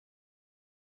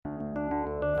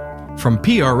From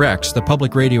PRX, the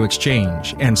Public Radio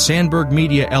Exchange, and Sandberg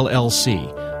Media,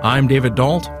 LLC, I'm David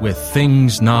Dault with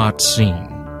Things Not Seen.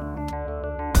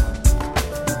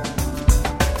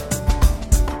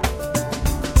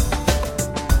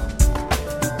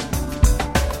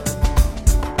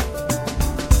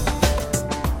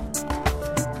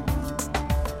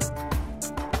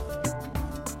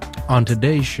 On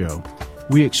today's show,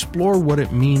 we explore what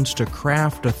it means to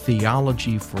craft a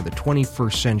theology for the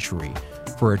 21st century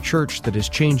for a church that is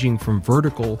changing from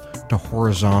vertical to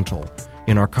horizontal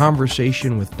in our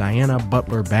conversation with Diana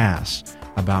Butler Bass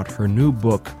about her new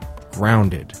book,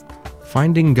 Grounded,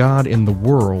 Finding God in the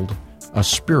World, A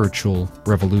Spiritual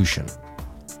Revolution.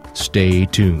 Stay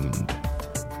tuned.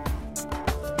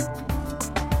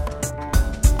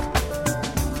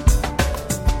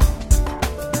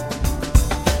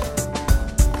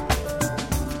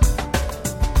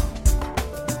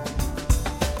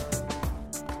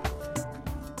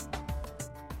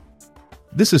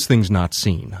 This is Things Not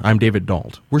Seen. I'm David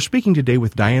Dault. We're speaking today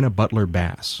with Diana Butler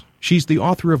Bass. She's the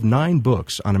author of 9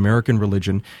 books on American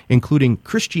religion, including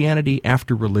Christianity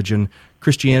After Religion,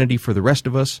 Christianity for the Rest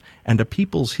of Us, and A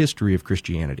People's History of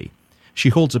Christianity. She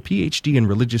holds a Ph.D. in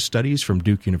Religious Studies from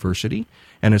Duke University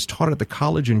and has taught at the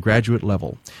college and graduate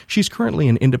level. She's currently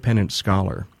an independent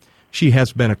scholar. She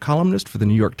has been a columnist for the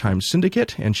New York Times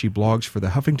Syndicate, and she blogs for the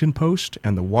Huffington Post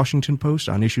and the Washington Post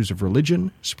on issues of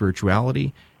religion,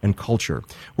 spirituality, and culture.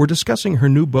 We're discussing her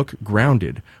new book,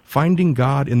 Grounded, Finding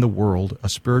God in the World, A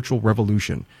Spiritual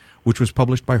Revolution, which was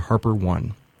published by Harper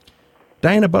One.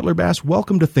 Diana Butler Bass,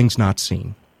 welcome to Things Not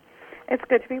Seen. It's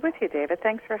good to be with you, David.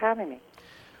 Thanks for having me.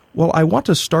 Well, I want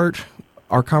to start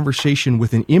our conversation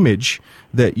with an image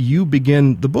that you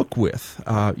begin the book with.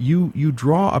 You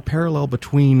draw a parallel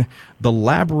between the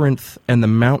labyrinth and the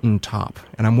mountaintop,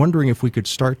 and I'm wondering if we could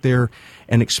start there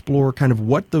and explore kind of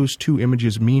what those two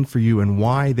images mean for you and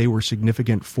why they were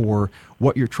significant for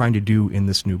what you're trying to do in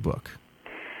this new book.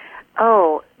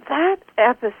 Oh, that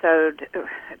episode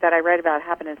that I read about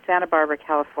happened in Santa Barbara,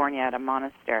 California, at a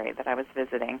monastery that I was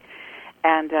visiting,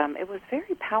 and it was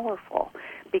very powerful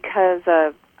because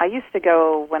I used to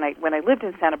go, when I lived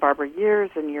in Santa Barbara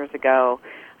years and years ago,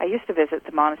 I used to visit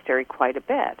the monastery quite a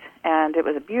bit. And it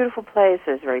was a beautiful place.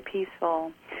 It was very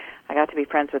peaceful. I got to be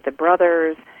friends with the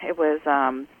brothers. It was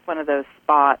one of those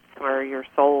spots where your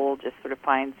soul just sort of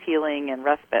finds healing and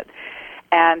respite.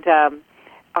 And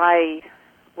I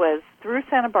was through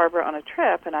Santa Barbara on a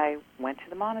trip, and I went to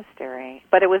the monastery.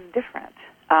 But it was different.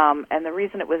 And the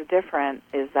reason it was different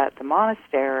is that the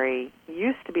monastery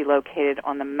used to be located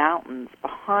on the mountains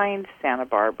behind Santa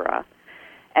Barbara,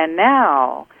 and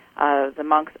now the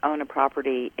monks own a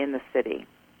property in the city,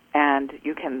 and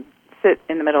you can sit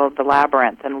in the middle of the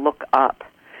labyrinth and look up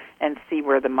and see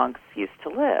where the monks used to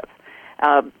live.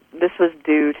 This was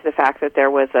due to the fact that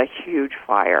there was a huge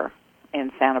fire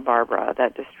in Santa Barbara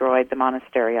that destroyed the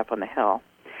monastery up on the hill.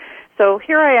 So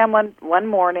here I am one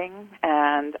morning,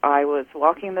 and I was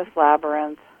walking this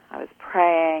labyrinth, I was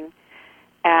praying,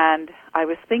 and I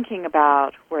was thinking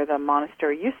about where the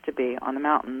monastery used to be on the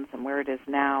mountains and where it is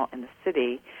now in the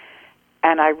city,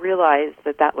 and I realized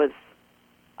that that was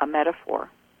a metaphor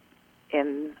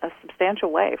in a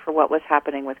substantial way for what was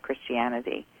happening with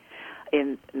Christianity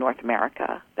in North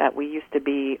America, that we used to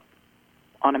be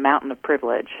on a mountain of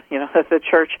privilege. You know, the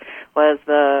church was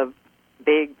the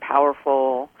big,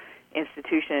 powerful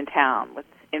institution in town with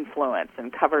influence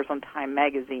and covers on Time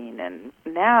magazine, and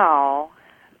now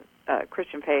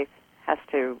Christian faith has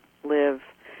to live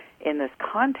in this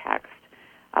context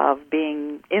of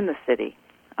being in the city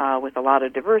with a lot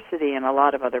of diversity and a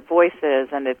lot of other voices,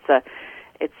 and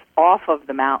it's off of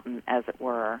the mountain, as it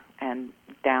were, and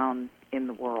down in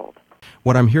the world.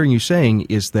 What I'm hearing you saying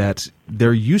is that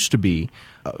there used to be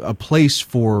a place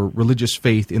for religious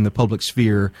faith in the public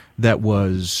sphere that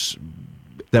was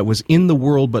in the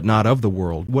world but not of the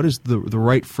world. What is the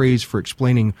right phrase for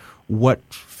explaining what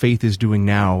faith is doing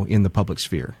now in the public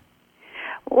sphere?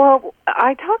 Well,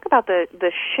 I talk about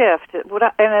the shift,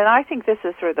 and I think this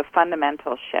is sort of the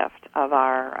fundamental shift of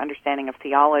our understanding of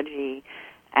theology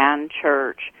and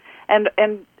church, and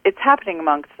it's happening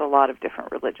amongst a lot of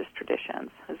different religious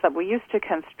traditions, is that we used to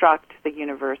construct the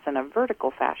universe in a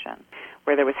vertical fashion,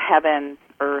 where there was heaven,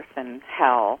 earth, and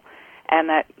hell, and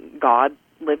that God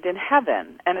lived in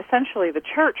heaven, and essentially the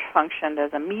church functioned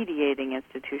as a mediating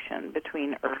institution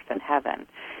between earth and heaven.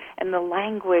 And the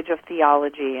language of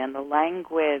theology and the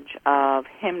language of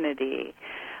hymnody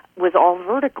was all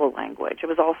vertical language. It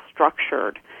was all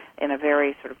structured in a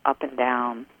very sort of up and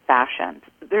down fashion.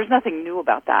 There's nothing new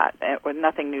about that, or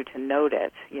nothing new to note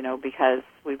it, because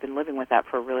we've been living with that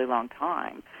for a really long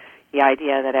time. The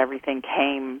idea that everything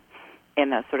came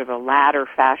in a sort of a ladder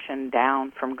fashion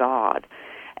down from God.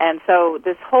 And so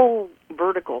this whole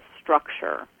vertical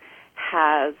structure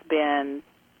has been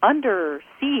under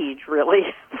siege, really,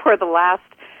 for the last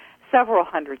several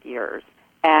hundred years.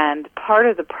 And part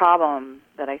of the problem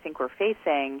that I think we're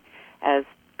facing as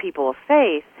people of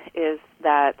faith is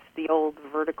that the old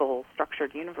vertical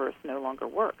structured universe no longer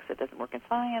works. It doesn't work in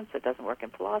science. It doesn't work in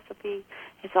philosophy.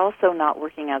 It's also not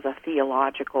working as a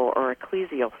theological or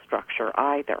ecclesial structure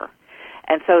either.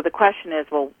 And so the question is,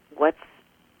 well, what's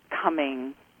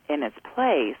coming in its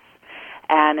place?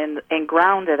 And in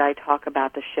Grounded, I talk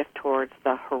about the shift towards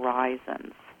the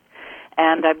horizons.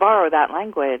 And I borrow that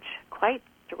language quite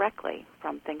directly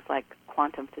from things like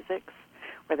quantum physics,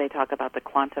 where they talk about the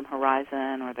quantum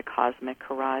horizon or the cosmic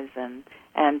horizon,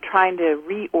 and trying to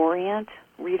reorient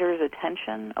readers'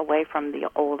 attention away from the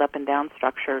old up and down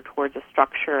structure towards a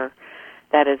structure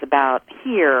that is about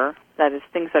here, that is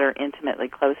things that are intimately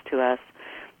close to us,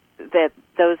 that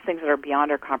those things that are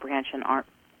beyond our comprehension aren't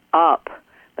up,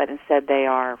 but instead they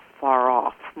are far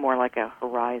off, more like a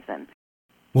horizon.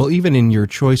 Well, even in your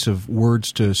choice of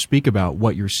words to speak about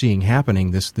what you're seeing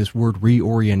happening, this word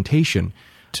reorientation,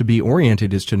 to be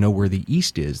oriented is to know where the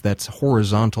east is. That's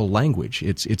horizontal language.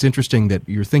 It's interesting that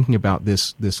you're thinking about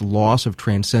this loss of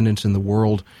transcendence in the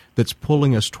world that's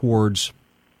pulling us towards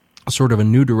sort of a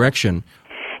new direction.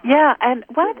 Yeah, and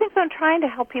one of the things I'm trying to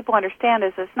help people understand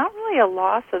is it's not really a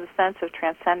loss of the sense of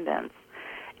transcendence.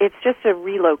 It's just a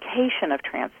relocation of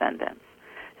transcendence.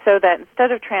 So that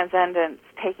instead of transcendence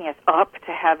taking us up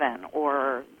to heaven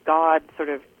or God sort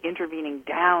of intervening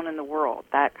down in the world,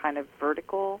 that kind of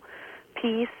vertical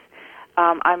piece,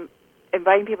 I'm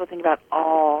inviting people to think about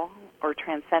awe or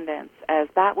transcendence as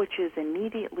that which is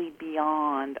immediately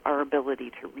beyond our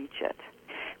ability to reach it.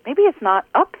 Maybe it's not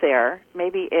up there,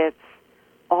 maybe it's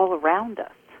all around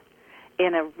us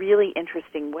in a really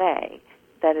interesting way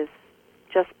that is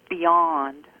just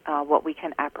beyond what we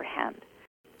can apprehend.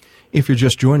 If you're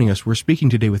just joining us, we're speaking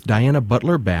today with Diana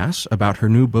Butler Bass about her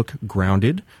new book,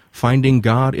 Grounded, Finding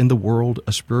God in the World,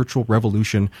 A Spiritual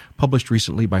Revolution, published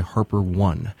recently by Harper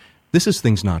One. This is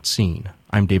Things Not Seen.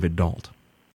 I'm David Dalt.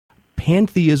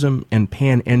 Pantheism and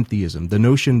panentheism, the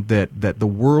notion that the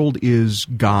world is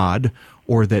God,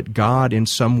 or that God in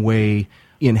some way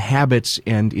inhabits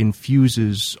and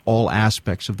infuses all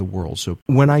aspects of the world. So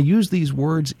when I use these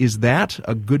words, is that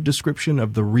a good description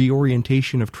of the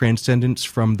reorientation of transcendence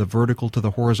from the vertical to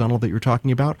the horizontal that you're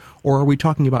talking about, or are we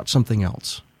talking about something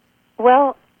else?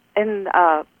 Well, in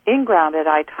Grounded,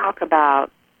 I talk about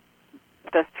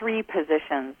the three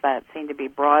positions that seem to be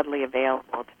broadly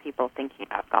available to people thinking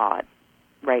about God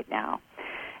right now.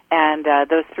 And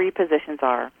those three positions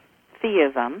are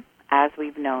theism, as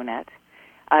we've known it,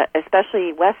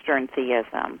 especially Western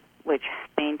theism, which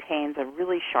maintains a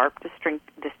really sharp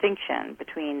distinction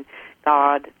between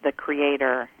God, the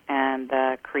creator, and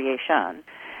the creation.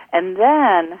 And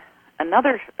then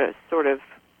another sort of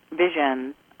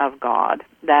vision of God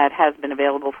that has been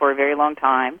available for a very long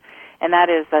time, and that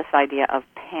is this idea of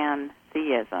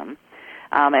pantheism.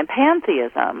 And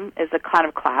pantheism is a kind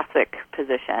of classic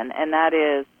position, and that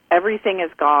is everything is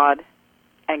God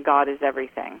and God is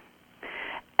everything.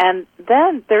 And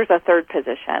then there's a third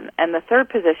position, and the third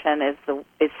position is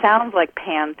it sounds like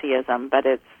pantheism, but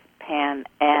it's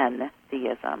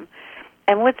panentheism.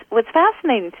 And what's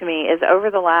fascinating to me is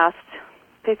over the last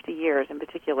 50 years in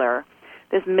particular,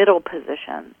 this middle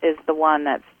position is the one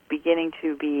that's beginning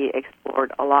to be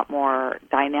explored a lot more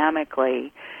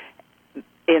dynamically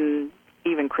in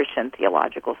even Christian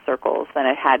theological circles than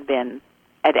it had been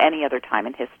at any other time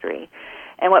in history.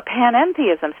 And what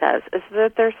panentheism says is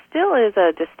that there still is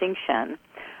a distinction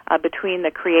between the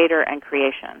creator and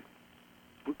creation,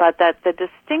 but that the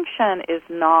distinction is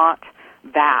not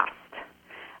vast.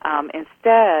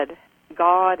 Instead,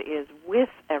 God is with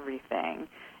everything,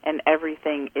 and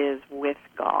everything is with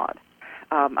God.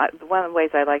 One of the ways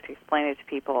I like to explain it to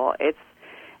people, it's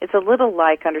a little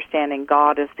like understanding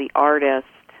God as the artist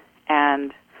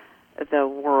and the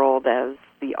world as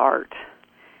the art.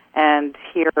 And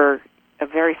here, a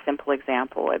very simple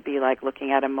example would be like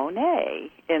looking at a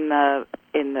Monet in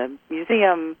the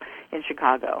museum in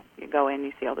Chicago. You go in,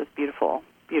 you see all those beautiful,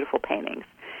 beautiful paintings.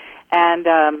 And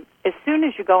as soon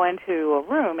as you go into a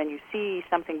room and you see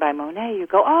something by Monet, you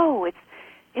go, oh,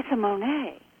 it's a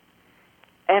Monet.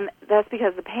 And that's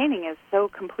because the painting is so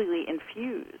completely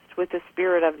infused with the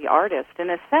spirit of the artist. In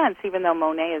a sense, even though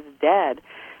Monet is dead,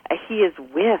 he is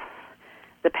with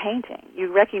the painting.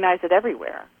 You recognize it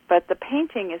everywhere. But the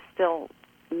painting is still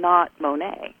not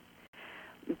Monet.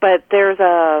 But there's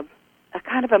a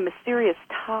kind of a mysterious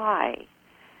tie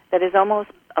that is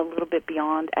almost a little bit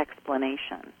beyond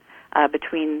explanation.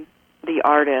 between the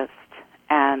artist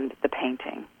and the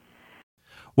painting.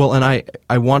 Well, and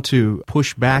I want to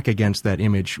push back against that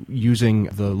image using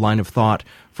the line of thought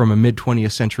from a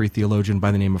mid-20th century theologian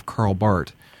by the name of Karl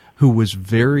Barth, who was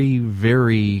very,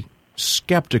 very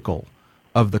skeptical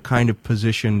of the kind of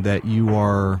position that you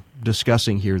are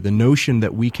discussing here, the notion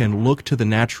that we can look to the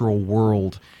natural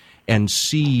world and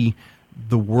see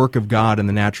the work of God in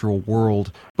the natural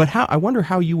world. But I wonder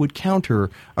how you would counter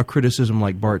a criticism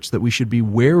like Barth's that we should be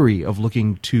wary of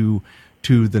looking to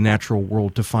the natural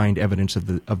world to find evidence of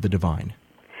the divine.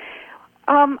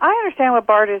 I understand what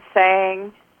Barth is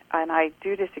saying, and I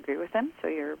do disagree with him, so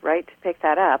you're right to pick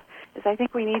that up, is I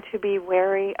think we need to be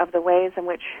wary of the ways in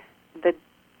which the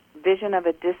vision of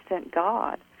a distant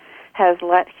God has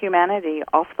let humanity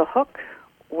off the hook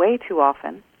way too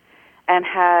often and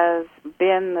has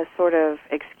been the sort of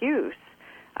excuse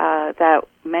that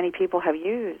many people have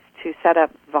used to set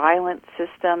up violent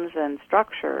systems and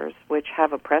structures which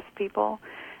have oppressed people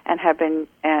and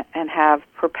have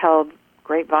propelled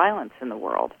great violence in the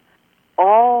world.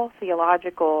 All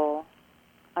theological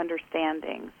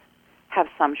understandings have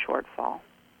some shortfall.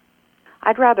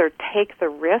 I'd rather take the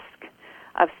risk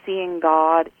of seeing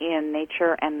God in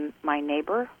nature and my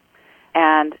neighbor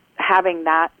and having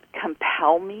that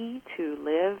compel me to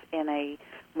live in a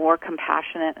more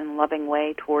compassionate and loving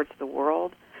way towards the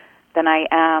world than I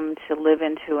am to live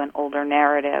into an older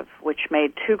narrative which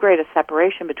made too great a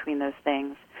separation between those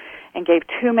things and gave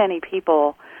too many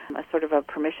people a sort of a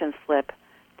permission slip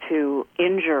to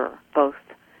injure both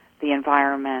the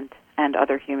environment and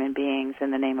other human beings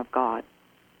in the name of God.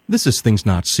 This is Things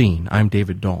Not Seen. I'm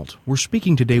David Dalt. We're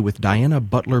speaking today with Diana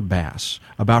Butler Bass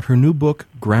about her new book,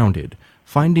 Grounded,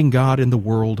 Finding God in the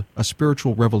World, A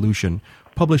Spiritual Revolution,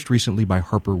 published recently by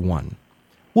Harper One.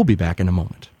 We'll be back in a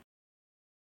moment.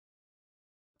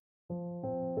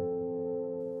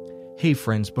 Hey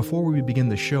friends, before we begin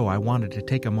the show, I wanted to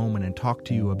take a moment and talk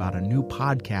to you about a new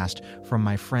podcast from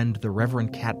my friend, the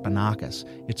Reverend Kat Banakis.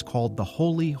 It's called The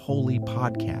Holy Holy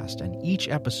Podcast, and each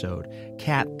episode,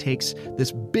 Kat takes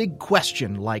this big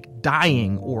question like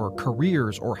dying or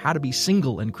careers or how to be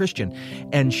single and Christian,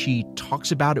 and she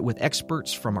talks about it with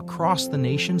experts from across the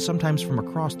nation, sometimes from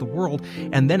across the world,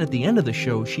 and then at the end of the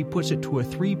show, she puts it to a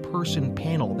 3-person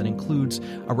panel that includes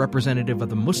a representative of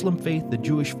the Muslim faith, the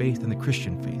Jewish faith, and the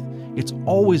Christian faith. It's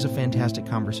always a fantastic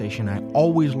conversation. I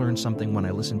always learn something when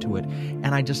I listen to it, and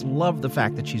I just love the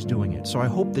fact that she's doing it. So I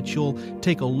hope that you'll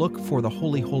take a look for the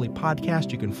Holy Holy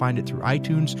Podcast. You can find it through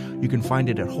iTunes. You can find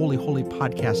it at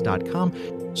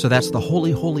holyholypodcast.com. So that's the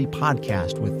Holy Holy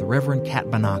Podcast with the Reverend Kat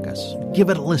Banakis. Give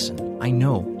it a listen. I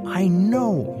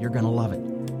know you're going to love it.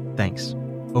 Thanks.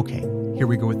 Okay, here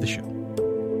we go with the show.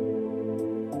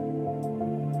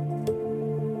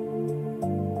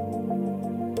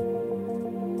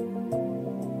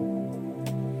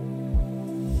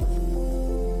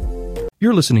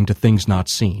 You're listening to Things Not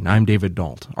Seen. I'm David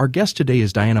Dalt. Our guest today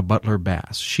is Diana Butler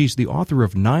Bass. She's the author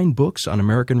of 9 books on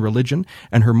American religion,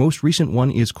 and her most recent one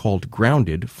is called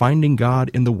Grounded, Finding God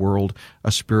in the World,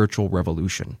 A Spiritual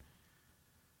Revolution.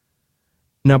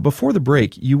 Now, before the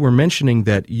break, you were mentioning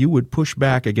that you would push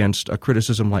back against a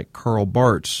criticism like Karl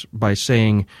Barth's by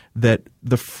saying that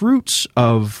the fruits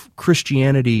of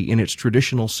Christianity in its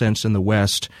traditional sense in the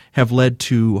West have led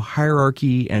to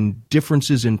hierarchy and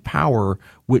differences in power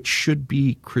which should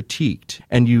be critiqued.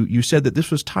 And you said that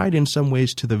this was tied in some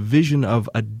ways to the vision of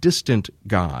a distant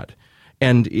God.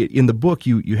 And in the book,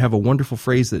 you have a wonderful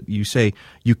phrase that you say,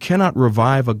 you cannot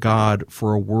revive a God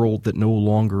for a world that no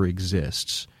longer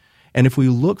exists. And if we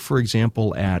look, for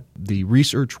example, at the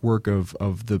research work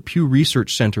of the Pew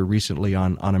Research Center recently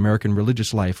on American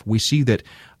religious life, we see that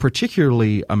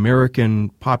particularly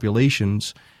American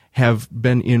populations have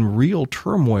been in real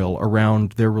turmoil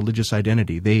around their religious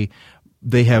identity.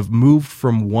 They have moved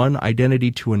from one identity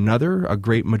to another, a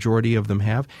great majority of them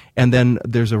have, and then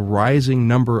there's a rising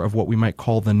number of what we might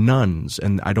call the nones,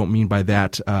 and I don't mean by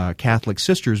that Catholic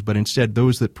sisters, but instead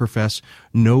those that profess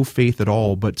no faith at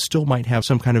all, but still might have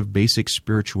some kind of basic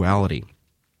spirituality.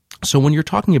 So when you're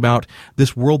talking about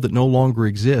this world that no longer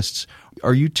exists,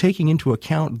 are you taking into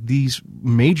account these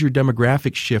major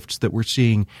demographic shifts that we're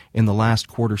seeing in the last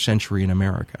quarter century in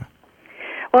America?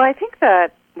 Well, I think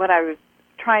that what I was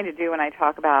trying to do when I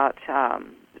talk about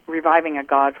reviving a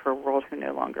God for a world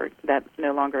that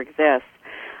no longer exists,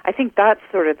 I think that's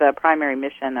sort of the primary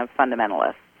mission of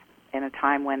fundamentalists in a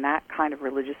time when that kind of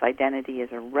religious identity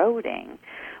is eroding.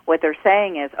 What they're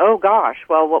saying is, oh gosh,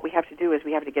 well, what we have to do is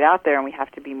we have to get out there and we have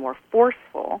to be more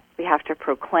forceful. We have to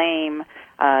proclaim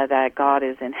that God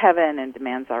is in heaven and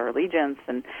demands our allegiance.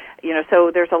 And,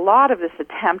 so there's a lot of this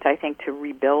attempt, I think, to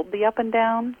rebuild the up and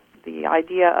down the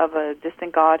idea of a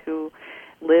distant God who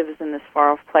lives in this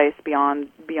far-off place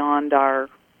beyond our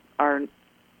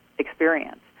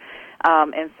experience.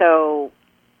 And so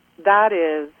that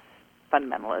is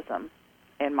fundamentalism,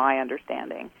 in my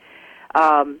understanding.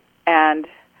 And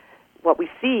what we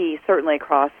see, certainly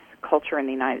across culture in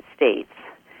the United States,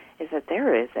 is that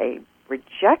there is a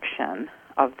rejection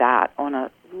of that on a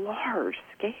large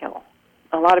scale.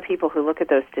 A lot of people who look at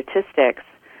those statistics,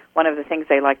 one of the things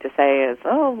they like to say is,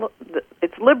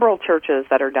 it's liberal churches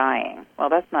that are dying. Well,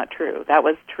 that's not true. That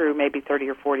was true maybe 30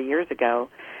 or 40 years ago.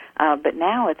 But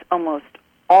now it's almost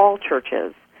all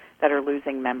churches that are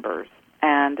losing members.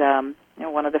 And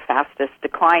one of the fastest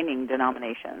declining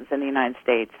denominations in the United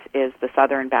States is the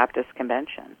Southern Baptist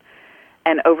Convention.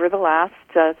 And over the last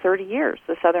 30 years,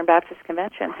 the Southern Baptist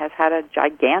Convention has had a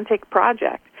gigantic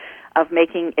project of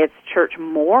making its church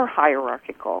more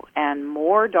hierarchical and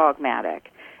more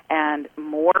dogmatic and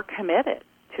more committed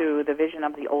to the vision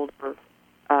of the older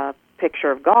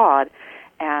picture of God,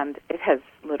 and it has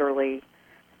literally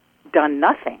done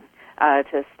nothing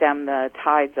to stem the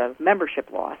tides of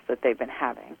membership loss that they've been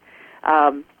having.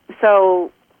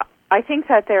 So I think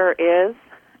that there is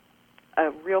a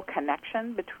real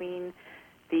connection between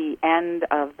the end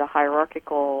of the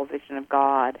hierarchical vision of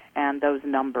God and those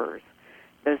numbers.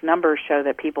 Those numbers show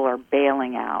that people are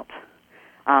bailing out.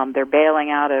 They're bailing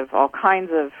out of all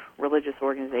kinds of religious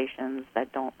organizations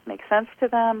that don't make sense to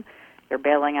them. They're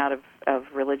bailing out of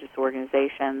religious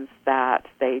organizations that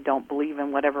they don't believe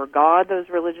in whatever God those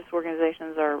religious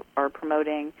organizations are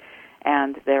promoting,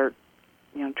 and they're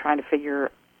trying to figure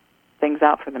things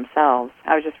out for themselves.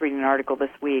 I was just reading an article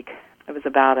this week. It was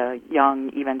about a young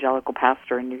evangelical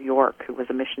pastor in New York who was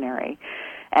a missionary,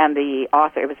 and the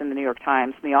author, it was in the New York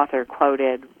Times, and the author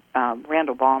quoted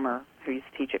Randall Balmer, who used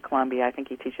to teach at Columbia. I think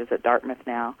he teaches at Dartmouth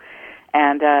now.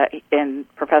 And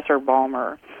Professor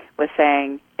Balmer was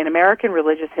saying, in American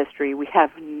religious history, we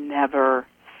have never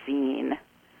seen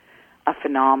a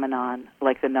phenomenon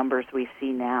like the numbers we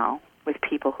see now, with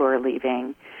people who are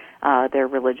leaving their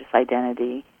religious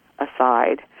identity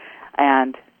aside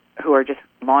and who are just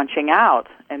launching out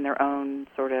in their own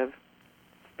sort of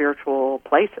spiritual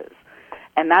places.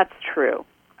 And that's true.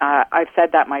 I've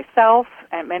said that myself,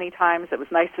 and many times it was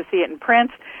nice to see it in print,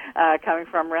 coming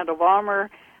from Randall Balmer.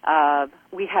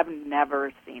 We have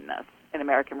never seen this in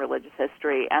American religious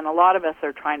history, and a lot of us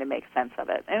are trying to make sense of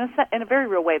it. In a very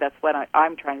real way, that's what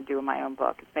I'm trying to do in my own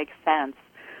book, is make sense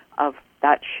of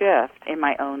that shift in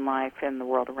my own life and the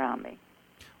world around me.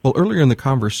 Well, earlier in the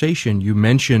conversation, you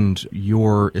mentioned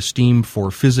your esteem for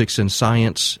physics and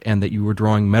science and that you were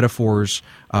drawing metaphors.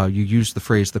 You used the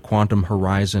phrase the quantum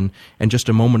horizon. And just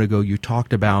a moment ago, you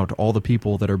talked about all the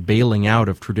people that are bailing out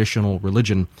of traditional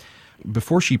religion.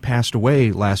 Before she passed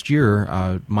away last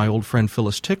year, my old friend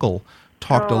Phyllis Tickle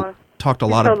talked a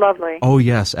lot. So lovely. Oh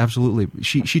yes, absolutely.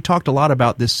 She talked a lot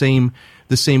about the same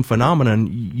phenomenon,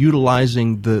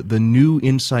 utilizing the new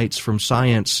insights from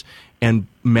science and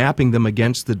mapping them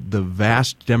against the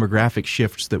vast demographic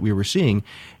shifts that we were seeing.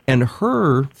 And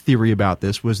her theory about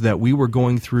this was that we were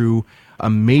going through a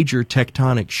major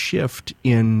tectonic shift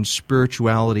in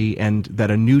spirituality and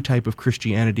that a new type of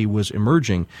Christianity was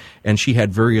emerging. And she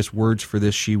had various words for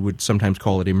this. She would sometimes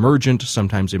call it emergent,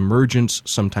 sometimes emergence,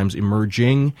 sometimes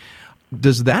emerging.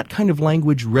 Does that kind of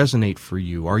language resonate for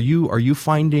you? Are you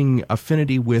finding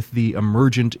affinity with the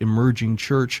emerging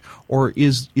church, or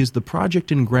is the project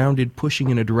in Grounded pushing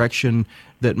in a direction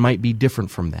that might be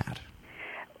different from that?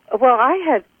 Well,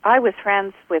 I was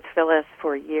friends with Phyllis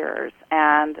for years,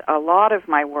 and a lot of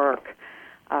my work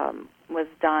was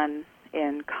done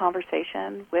in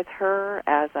conversation with her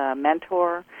as a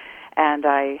mentor, and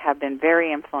I have been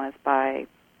very influenced by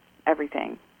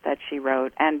everything that she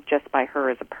wrote, and just by her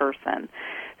as a person.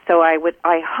 So I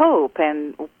hope,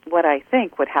 and what I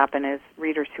think would happen is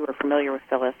readers who are familiar with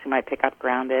Phyllis, who might pick up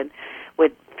Grounded,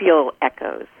 would feel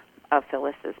echoes of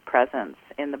Phyllis's presence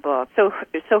in the book. So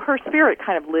her spirit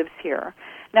kind of lives here.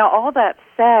 Now, all that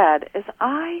said, is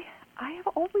I have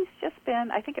always just been,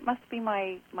 I think it must be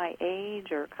my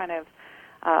age, or kind of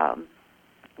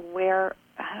where,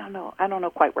 I don't know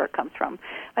quite where it comes from.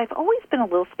 I've always been a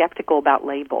little skeptical about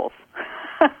labels.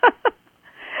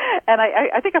 And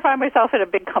I think I find myself in a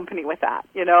big company with that,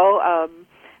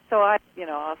 So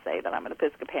I'll say that I'm an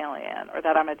Episcopalian, or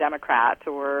that I'm a Democrat,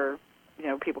 or,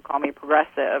 people call me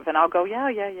progressive, and I'll go, yeah,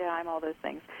 I'm all those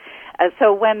things.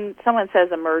 So when someone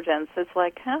says emergence, it's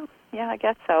like, yeah, I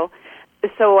guess so.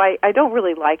 So I don't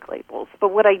really like labels.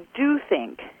 But what I do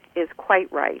think is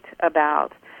quite right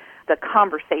about the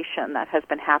conversation that has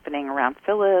been happening around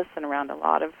Phyllis and around a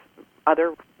lot of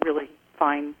other really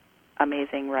fine,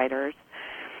 amazing writers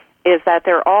is that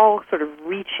they're all sort of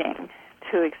reaching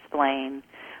to explain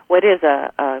what is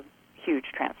a huge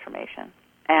transformation.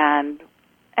 And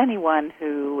anyone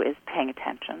who is paying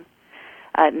attention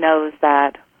knows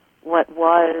that what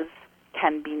was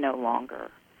can be no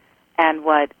longer, and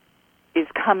what is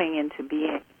coming into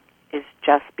being is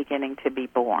just beginning to be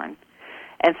born.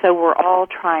 And so we're all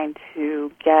trying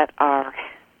to get our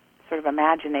sort of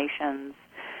imaginations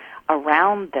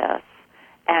around this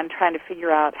and trying to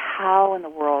figure out how in the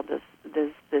world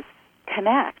does this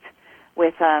connect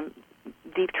with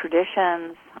deep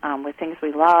traditions, with things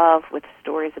we love, with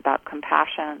stories about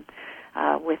compassion,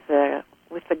 with the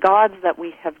gods that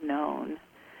we have known.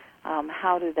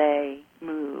 How do they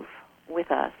move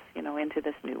with us, into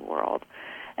this new world?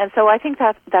 And so I think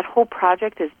that whole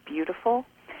project is beautiful,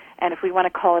 and if we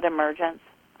want to call it emergence,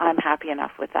 I'm happy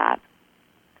enough with that.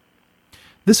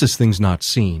 This is Things Not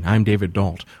Seen. I'm David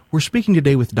Dault. We're speaking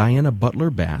today with Diana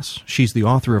Butler Bass. She's the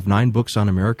author of 9 books on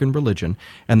American religion,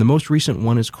 and the most recent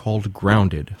one is called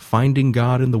Grounded, Finding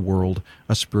God in the World,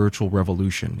 A Spiritual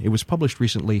Revolution. It was published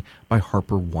recently by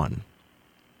Harper One.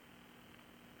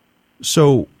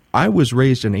 So, I was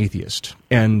raised an atheist,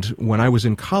 and when I was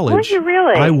in college... Were you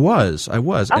really? I was.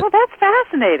 Oh, that's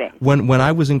fascinating. When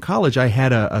I was in college, I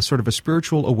had a sort of a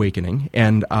spiritual awakening,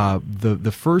 and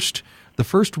the first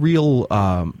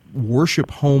real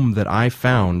worship home that I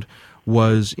found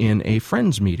was in a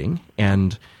friend's meeting,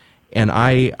 and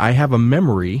I have a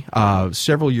memory,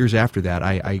 several years after that,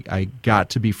 I got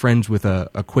to be friends with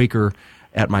a Quaker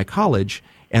at my college,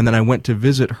 and then I went to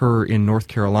visit her in North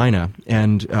Carolina,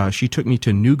 and she took me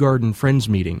to New Garden Friends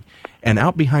Meeting. And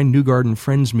out behind New Garden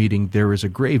Friends Meeting, there is a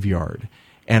graveyard.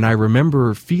 And I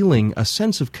remember feeling a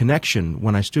sense of connection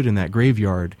when I stood in that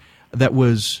graveyard that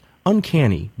was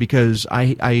uncanny, because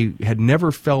I had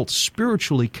never felt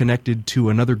spiritually connected to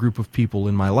another group of people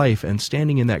in my life, and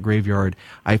standing in that graveyard,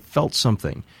 I felt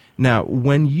something. Now,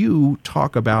 when you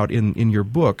talk about in your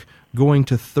book going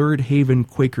to Third Haven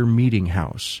Quaker Meeting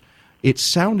House, it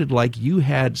sounded like you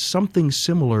had something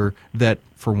similar that,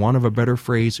 for want of a better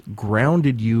phrase,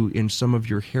 grounded you in some of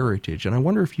your heritage. And I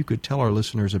wonder if you could tell our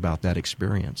listeners about that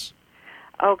experience.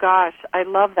 Oh, gosh, I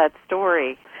love that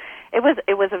story. It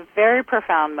was a very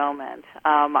profound moment.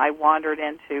 I wandered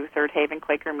into Third Haven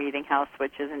Quaker Meeting House,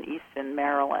 which is in Easton,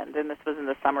 Maryland, and this was in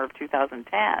the summer of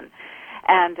 2010.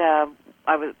 And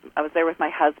I was there with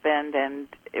my husband, and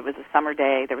it was a summer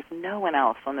day. There was no one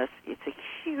else on this. It's a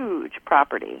huge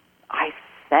property. I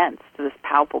sensed this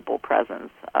palpable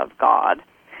presence of God.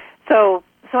 So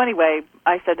anyway,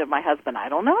 I said to my husband, I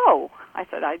don't know. I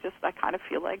said, I kind of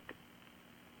feel like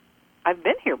I've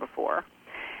been here before.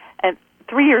 And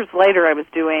 3 years later, I was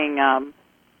doing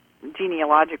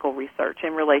genealogical research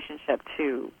in relationship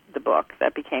to the book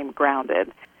that became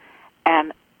Grounded,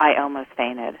 and I almost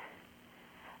fainted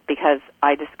because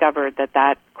I discovered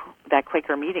that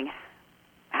Quaker Meeting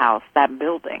House, that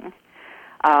building,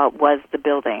 was the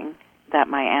building that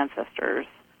my ancestors,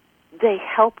 they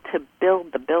helped to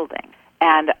build the building.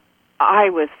 And I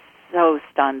was so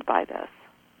stunned by this.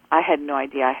 I had no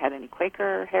idea I had any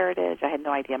Quaker heritage. I had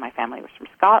no idea my family was from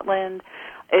Scotland.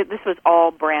 This was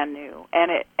all brand new.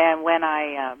 And when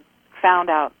I found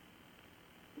out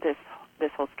this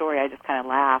whole story, I just kind of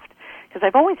laughed, because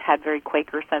I've always had very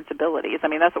Quaker sensibilities. I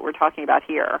mean, that's what we're talking about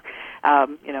here.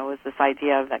 Is this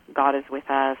idea of that God is with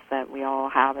us, that we all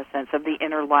have a sense of the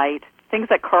inner light, things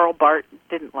that Karl Barth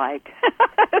didn't like.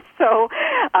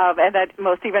 And that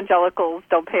most evangelicals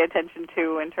don't pay attention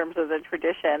to in terms of the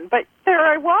tradition. But there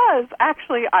I was.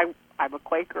 Actually, I'm a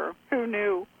Quaker. Who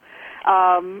knew?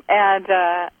 And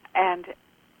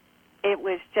it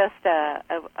was just a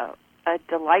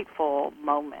delightful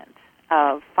moment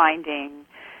of finding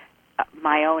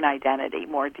my own identity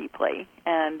more deeply,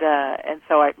 and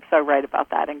so I write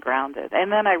about that in Grounded,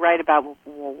 and then I write about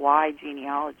why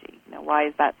genealogy, why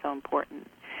is that so important,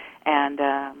 and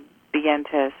begin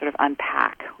to sort of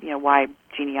unpack, why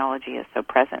genealogy is so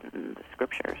present in the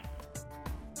scriptures.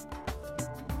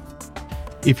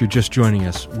 If you're just joining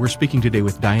us, we're speaking today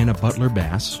with Diana Butler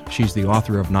Bass. She's the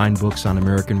author of 9 books on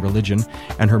American religion,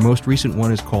 and her most recent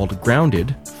one is called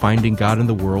Grounded, Finding God in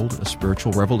the World, A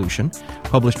Spiritual Revolution,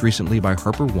 published recently by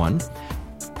Harper One.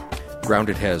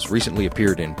 Grounded has recently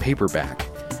appeared in paperback.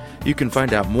 You can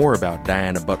find out more about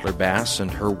Diana Butler Bass and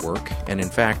her work, and in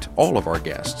fact, all of our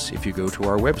guests, if you go to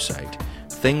our website,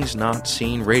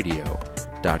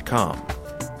 thingsnotseenradio.com.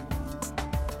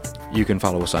 You can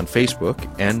follow us on Facebook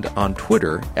and on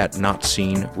Twitter at Not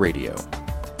Seen Radio.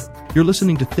 You're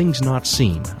listening to Things Not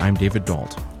Seen. I'm David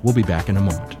Dault. We'll be back in a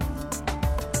moment.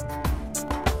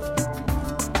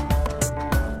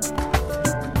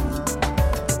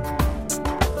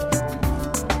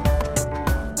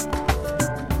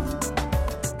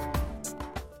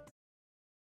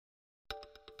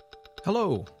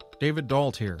 Hello, David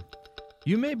Dault here.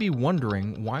 You may be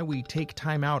wondering why we take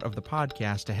time out of the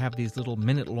podcast to have these little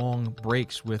minute-long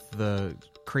breaks with the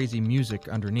crazy music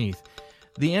underneath.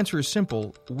 The answer is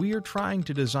simple. We are trying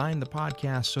to design the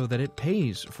podcast so that it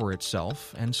pays for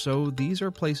itself, and so these are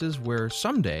places where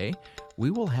someday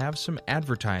we will have some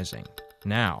advertising.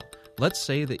 Now, let's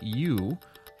say that you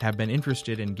have been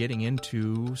interested in getting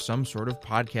into some sort of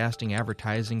podcasting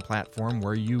advertising platform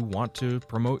where you want to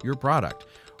promote your product.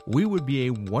 We would be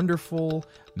a wonderful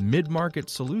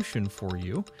mid-market solution for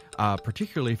you,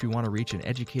 particularly if you want to reach an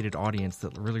educated audience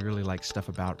that really likes stuff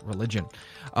about religion.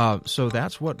 So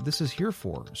that's what this is here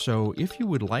for. So if you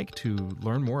would like to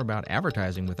learn more about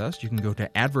advertising with us, you can go to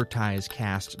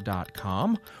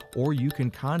advertisecast.com, or you can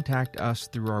contact us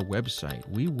through our website.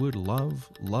 We would love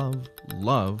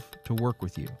to work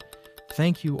with you.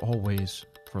 Thank you always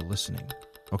for listening.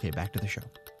 Okay, back to the show.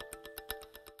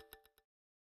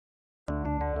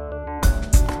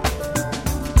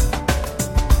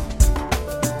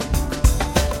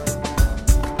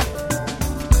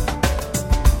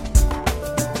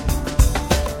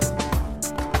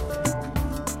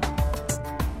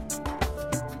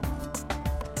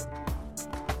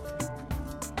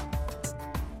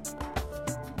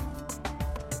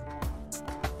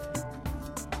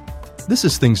 This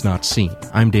is Things Not Seen.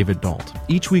 I'm David Dault.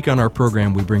 Each week on our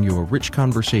program, we bring you a rich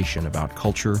conversation about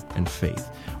culture and faith.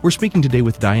 We're speaking today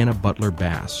with Diana Butler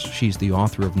Bass. She's the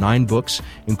author of 9 books,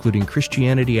 including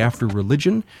Christianity After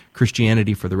Religion,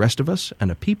 Christianity for the Rest of Us, and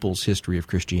A People's History of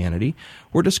Christianity.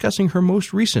 We're discussing her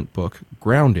most recent book,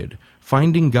 Grounded,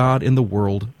 Finding God in the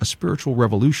World, A Spiritual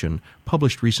Revolution,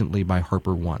 published recently by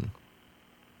Harper One.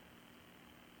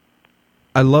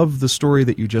 I love the story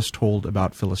that you just told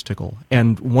about Phyllis Tickle.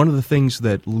 And one of the things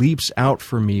that leaps out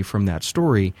for me from that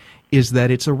story is that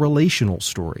it's a relational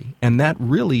story. And that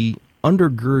really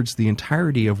undergirds the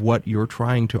entirety of what you're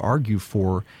trying to argue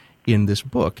for in this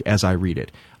book as I read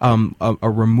it. A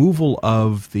removal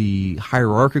of the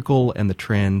hierarchical and the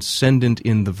transcendent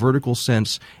in the vertical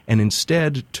sense, and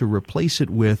instead to replace it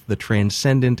with the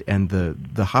transcendent and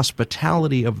the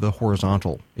hospitality of the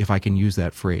horizontal, if I can use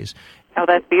that phrase. Oh,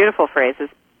 that's a beautiful phrase.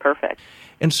 It's perfect.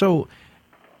 And so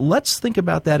let's think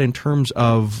about that in terms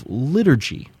of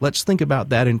liturgy. Let's think about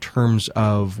that in terms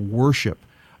of worship.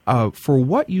 For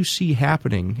what you see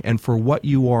happening and for what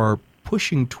you are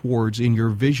pushing towards in your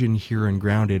vision here in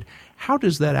Grounded, how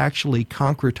does that actually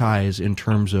concretize in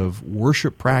terms of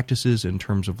worship practices, in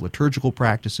terms of liturgical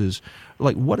practices?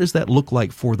 Like, what does that look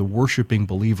like for the worshiping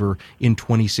believer in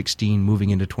 2016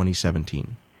 moving into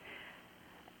 2017?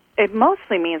 It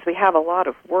mostly means we have a lot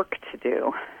of work to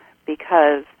do,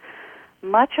 because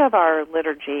much of our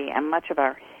liturgy and much of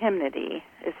our hymnody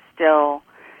is still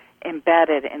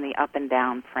embedded in the up and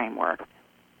down framework.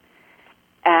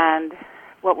 And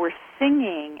what we're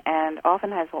singing and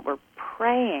oftentimes what we're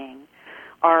praying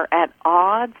are at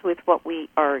odds with what we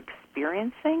are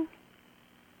experiencing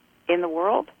in the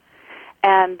world.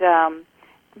 And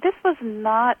this was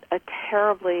not a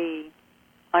terribly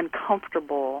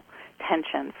uncomfortable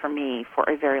tension for me for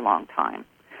a very long time,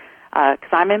 because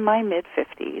I'm in my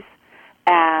mid-50s,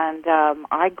 and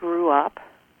I grew up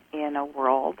in a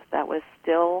world that was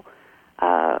still,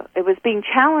 it was being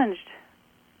challenged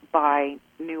by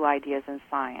new ideas in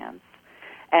science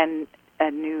and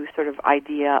a new sort of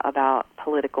idea about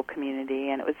political community,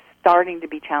 and it was starting to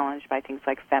be challenged by things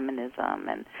like feminism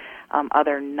and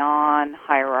other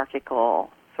non-hierarchical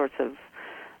sorts of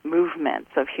movements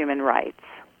of human rights.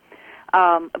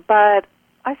 But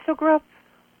I still grew up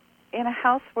in a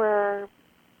house where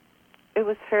it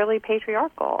was fairly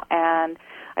patriarchal, and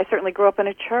I certainly grew up in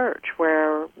a church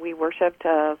where we worshipped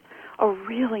a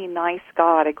really nice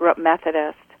God. I grew up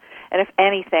Methodist, and if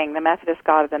anything, the Methodist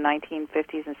God of the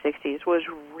 1950s and 60s was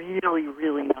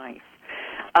really nice.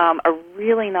 A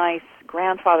really nice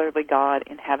grandfatherly God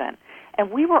in heaven.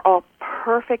 And we were all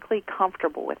perfectly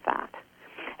comfortable with that.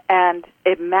 And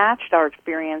it matched our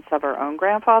experience of our own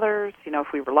grandfathers,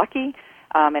 if we were lucky,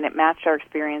 and it matched our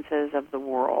experiences of the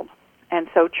world. And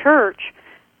so church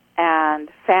and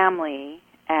family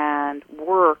and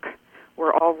work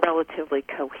were all relatively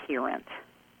coherent.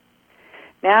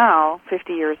 Now,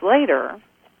 50 years later,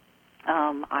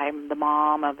 I'm the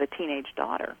mom of a teenage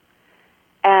daughter.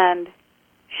 And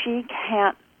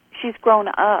she's grown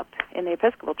up in the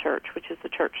Episcopal Church, which is the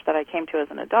church that I came to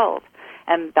as an adult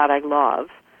and that I love.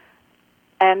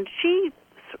 And she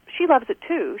loves it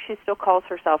too. She still calls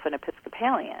herself an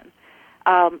Episcopalian.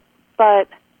 But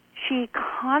she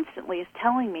constantly is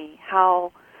telling me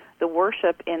how the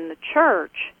worship in the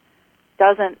church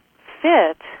doesn't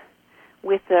fit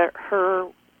with her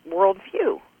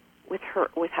worldview, with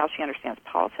how she understands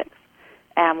politics,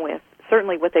 and with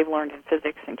certainly what they've learned in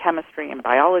physics and chemistry and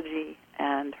biology,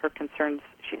 and her concerns.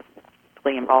 She's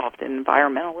really involved in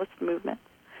environmentalist movements.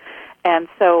 And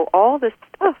so all this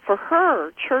stuff, for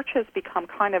her, church has become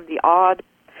kind of the odd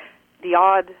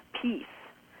piece.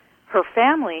 Her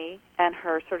family and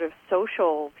her sort of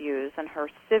social views and her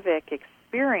civic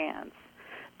experience,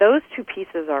 those two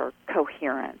pieces are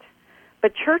coherent.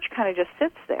 But church kind of just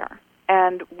sits there.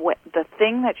 And the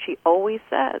thing that she always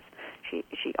says,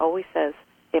 she always says,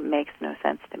 it makes no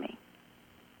sense to me.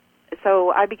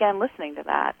 So I began listening to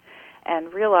that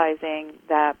and realizing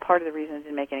that part of the reason it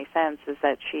didn't make any sense is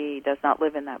that she does not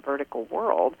live in that vertical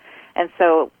world. And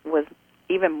so it was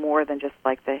even more than just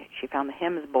like she found the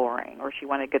hymns boring or she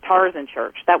wanted guitars in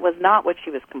church. That was not what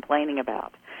she was complaining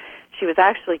about. She was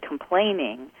actually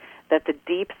complaining that the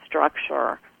deep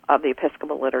structure of the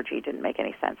Episcopal liturgy didn't make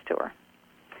any sense to her.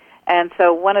 And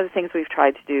so one of the things we've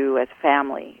tried to do as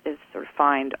family is sort of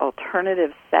find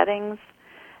alternative settings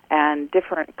and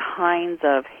different kinds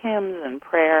of hymns and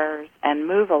prayers and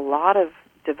move a lot of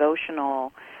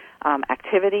devotional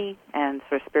activity and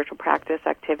sort of spiritual practice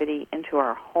activity into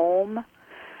our home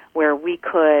where we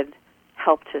could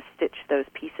help to stitch those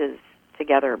pieces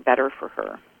together better for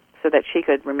her so that she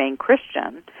could remain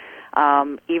Christian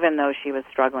even though she was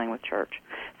struggling with church.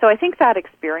 So I think that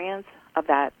experience of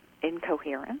that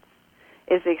incoherence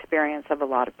is the experience of a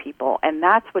lot of people, and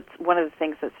that's what's one of the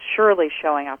things that's surely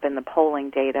showing up in the polling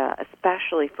data,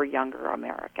 especially for younger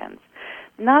Americans.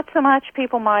 Not so much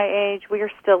people my age. We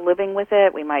are still living with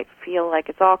it. We might feel like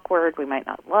it's awkward. We might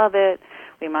not love it.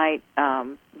 We might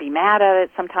be mad at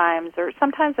it sometimes, or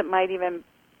sometimes it might even,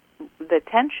 the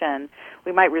tension,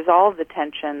 we might resolve the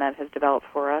tension that has developed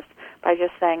for us by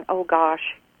just saying, oh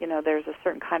gosh, there's a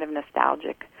certain kind of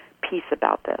nostalgic piece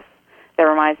about this that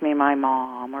reminds me of my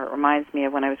mom, or it reminds me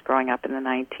of when I was growing up in the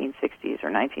 1960s or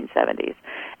 1970s.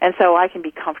 And so I can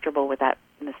be comfortable with that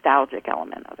nostalgic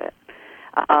element of it.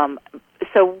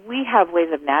 So we have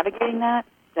ways of navigating that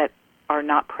are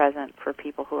not present for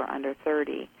people who are under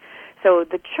 30. So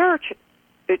the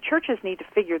churches need to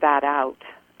figure that out,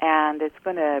 and it's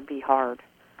going to be hard.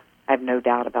 I have no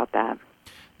doubt about that.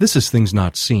 This is Things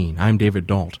Not Seen. I'm David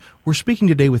Dault. We're speaking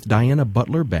today with Diana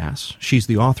Butler Bass. She's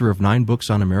the author of 9 books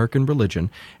on American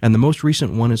religion, and the most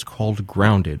recent one is called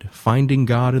Grounded, Finding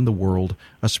God in the World,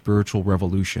 A Spiritual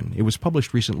Revolution. It was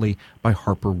published recently by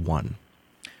Harper One.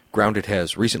 Grounded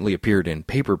has recently appeared in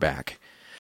paperback.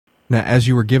 Now, as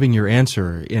you were giving your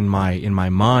answer, in my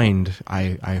mind,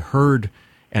 I heard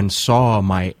and saw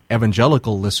my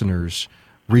evangelical listeners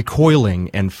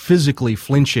recoiling and physically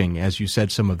flinching as you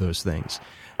said some of those things.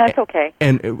 That's okay.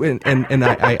 And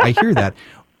I hear that.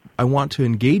 I want to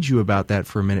engage you about that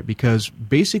for a minute because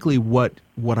basically what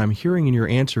I'm hearing in your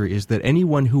answer is that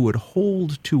anyone who would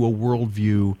hold to a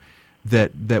worldview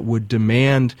that would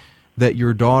demand that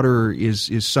your daughter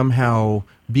is somehow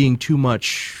being too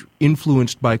much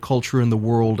influenced by culture in the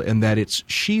world and that it's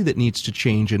she that needs to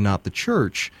change and not the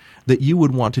church, that you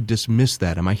would want to dismiss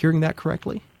that. Am I hearing that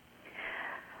correctly?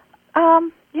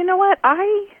 You know what?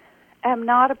 I am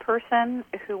not a person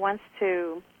who wants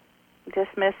to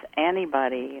dismiss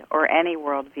anybody or any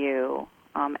worldview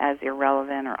as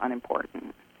irrelevant or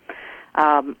unimportant.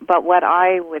 But what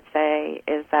I would say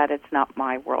is that it's not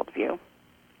my worldview,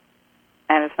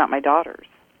 and it's not my daughter's.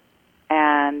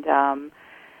 And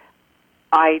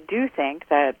I do think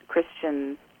that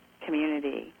Christian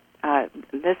community,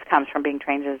 this comes from being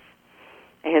trained as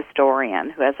a historian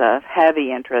who has a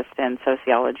heavy interest in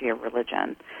sociology of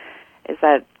religion, is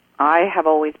that I have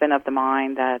always been of the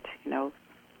mind that,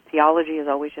 theology is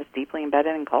always just deeply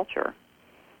embedded in culture,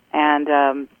 and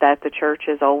that the church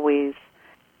is always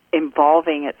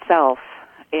involving itself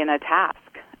in a task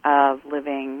of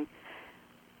living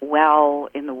well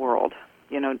in the world.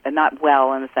 Not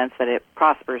well in the sense that it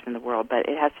prospers in the world, but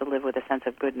it has to live with a sense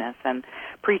of goodness and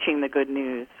preaching the good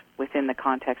news within the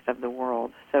context of the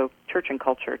world. So church and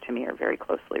culture, to me, are very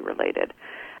closely related.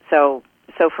 So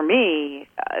for me,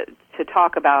 to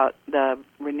talk about the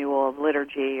renewal of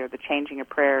liturgy or the changing of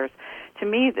prayers, to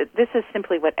me, this is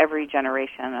simply what every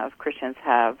generation of Christians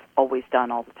have always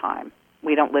done all the time.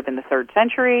 We don't live in the 3rd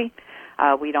century.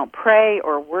 We don't pray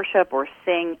or worship or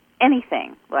sing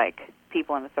anything like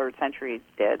people in the 3rd century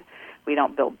did. We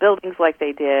don't build buildings like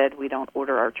they did. We don't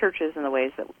order our churches in the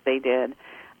ways that they did.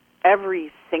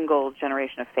 Every single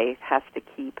generation of faith has to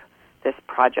keep this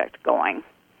project going,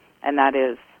 and that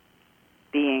is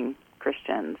being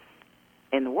Christians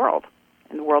in the world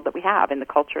that we have, in the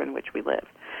culture in which we live.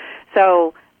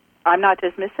 So I'm not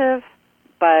dismissive,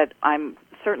 but I'm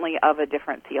certainly of a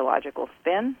different theological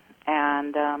spin,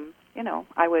 and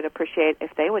I would appreciate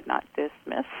if they would not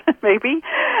dismiss maybe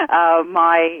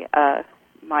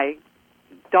my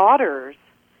daughter's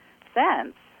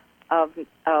sense of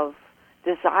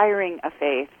desiring a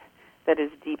faith that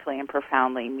is deeply and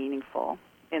profoundly meaningful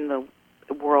in the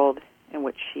world in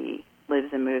which she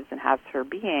lives and moves and has her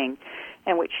being,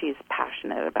 and which she's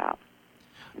passionate about.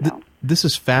 This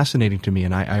is fascinating to me,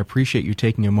 and I appreciate you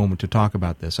taking a moment to talk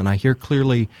about this. And I hear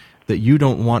clearly that you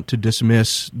don't want to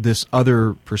dismiss this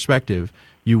other perspective.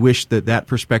 You wish that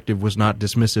perspective was not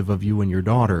dismissive of you and your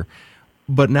daughter.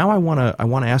 But now I want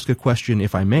to ask a question,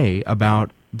 if I may,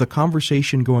 about the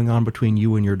conversation going on between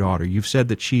you and your daughter. You've said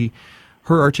that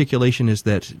her articulation is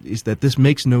that this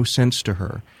makes no sense to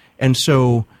her. And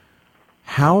so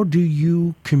how do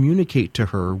you communicate to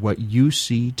her what you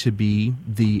see to be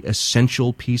the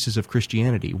essential pieces of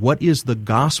Christianity? What is the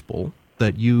gospel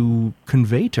that you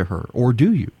convey to her, or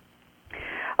do you?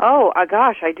 Oh,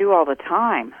 gosh, I do all the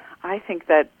time. I think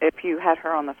that if you had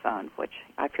her on the phone, which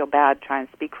I feel bad trying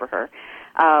to speak for her,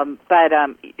 but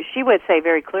she would say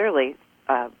very clearly,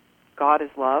 God is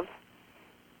love.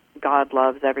 God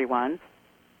loves everyone.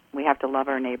 We have to love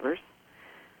our neighbors.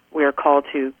 We are called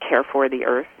to care for the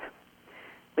earth.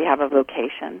 We have a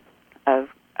vocation of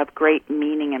great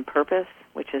meaning and purpose,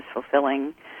 which is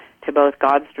fulfilling to both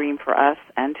God's dream for us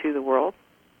and to the world,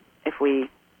 if we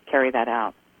carry that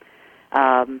out.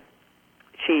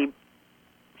 She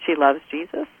loves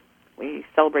Jesus. We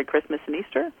celebrate Christmas and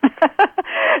Easter.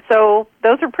 So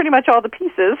those are pretty much all the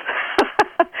pieces.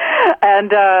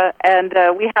 and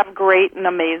we have great and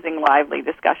amazing, lively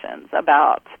discussions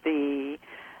about the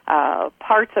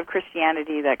parts of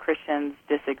Christianity that Christians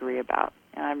disagree about.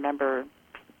 And I remember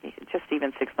just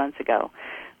even 6 months ago,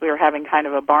 we were having kind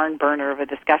of a barn burner of a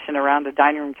discussion around a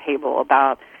dining room table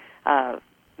about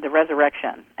the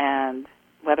resurrection, and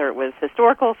whether it was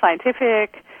historical,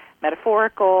 scientific,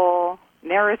 metaphorical,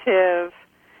 narrative.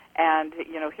 And,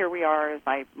 here we are, as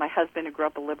my husband who grew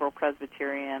up a liberal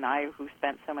Presbyterian, I who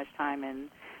spent so much time in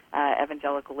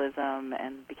evangelicalism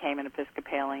and became an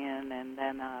Episcopalian, and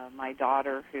then my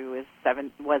daughter who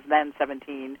was then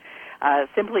 17,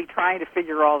 simply trying to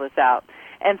figure all this out.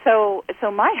 And so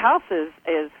my house is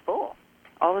full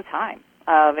all the time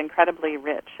of incredibly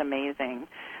rich, amazing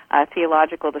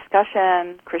theological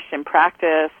discussion, Christian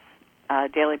practice,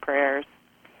 daily prayers.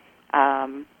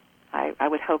 I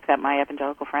would hope that my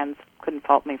evangelical friends couldn't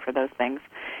fault me for those things,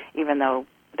 even though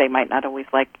they might not always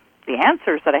like the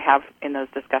answers that I have in those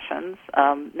discussions.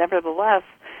 Nevertheless,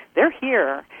 they're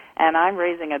here, and I'm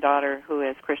raising a daughter who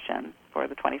is Christian for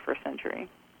the 21st century.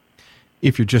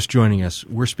 If you're just joining us,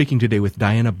 we're speaking today with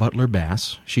Diana Butler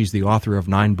Bass. She's the author of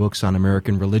 9 books on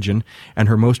American religion, and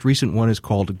her most recent one is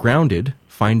called Grounded,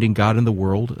 Finding God in the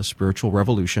World, A Spiritual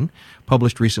Revolution,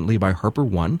 published recently by Harper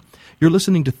One. You're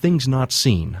listening to Things Not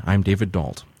Seen. I'm David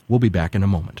Dalt. We'll be back in a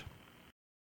moment.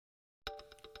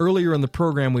 Earlier in the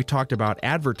program, we talked about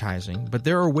advertising, but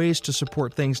there are ways to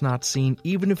support Things Not Seen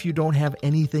even if you don't have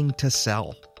anything to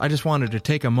sell. I just wanted to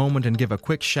take a moment and give a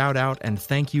quick shout out and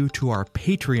thank you to our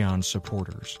Patreon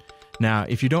supporters. Now,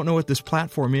 if you don't know what this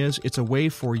platform is, it's a way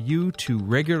for you to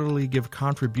regularly give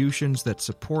contributions that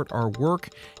support our work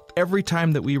every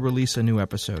time that we release a new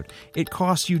episode. It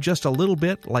costs you just a little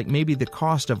bit, like maybe the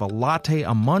cost of a latte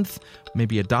a month,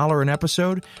 maybe $1 an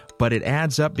episode, but it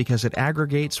adds up because it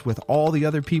aggregates with all the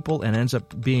other people and ends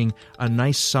up being a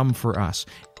nice sum for us.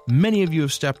 Many of you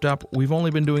have stepped up. We've only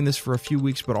been doing this for a few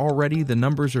weeks, but already the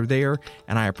numbers are there,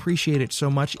 and I appreciate it so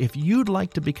much. If you'd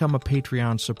like to become a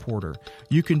Patreon supporter,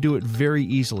 you can do it very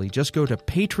easily. Just go to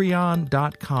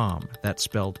patreon.com. That's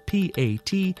spelled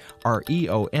Patreon,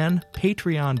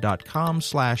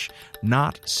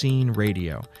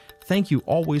 patreon.com/notseenradio. Thank you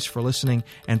always for listening,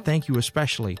 and thank you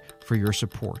especially for your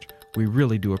support. We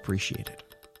really do appreciate it.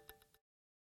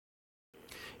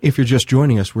 If you're just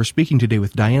joining us, we're speaking today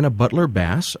with Diana Butler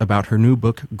Bass about her new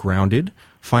book, Grounded,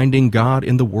 Finding God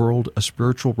in the World, A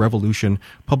Spiritual Revolution,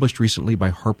 published recently by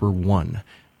Harper One.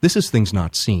 This is Things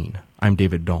Not Seen. I'm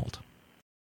David Dalt.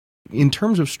 In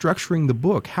terms of structuring the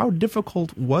book, how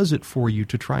difficult was it for you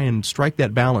to try and strike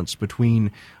that balance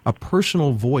between a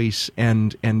personal voice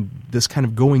and this kind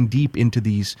of going deep into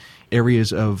these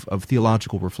areas of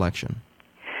theological reflection?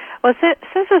 Well, since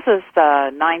this is the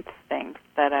 9th thing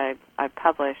that I've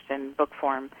published in book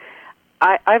form,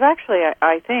 I've actually,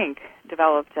 I think,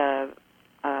 developed a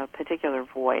particular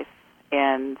voice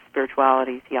in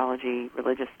spirituality, theology,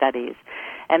 religious studies,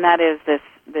 and that is this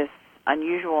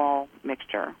unusual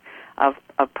mixture of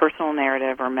personal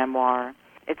narrative or memoir.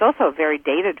 It's also a very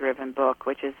data-driven book,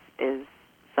 which is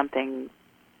something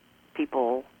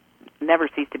people never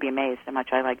cease to be amazed how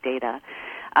much I like data.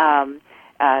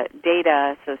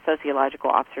 data, so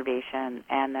sociological observation,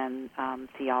 and then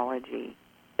theology.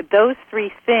 Those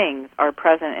three things are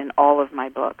present in all of my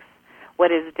books.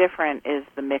 What is different is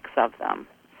the mix of them.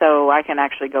 So I can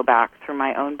actually go back through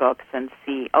my own books and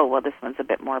see, oh, well, this one's a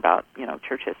bit more about,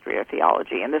 church history or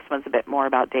theology, and this one's a bit more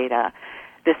about data.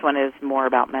 This one is more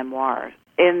about memoirs.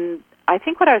 And I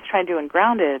think what I was trying to do in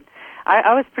Grounded,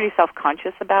 I was pretty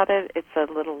self-conscious about it. It's a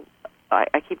little,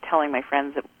 I keep telling my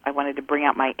friends that I wanted to bring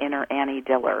out my inner Annie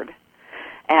Dillard.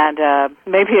 And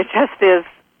maybe it just is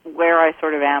where I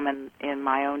sort of am in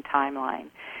my own timeline,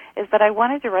 is that I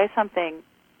wanted to write something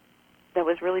that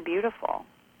was really beautiful.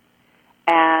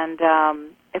 And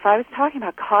if I was talking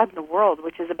about God and the world,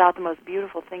 which is about the most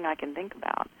beautiful thing I can think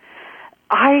about,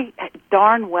 I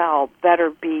darn well better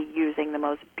be using the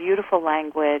most beautiful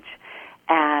language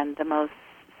and the most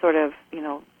sort of,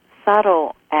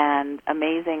 subtle and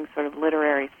amazing sort of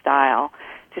literary style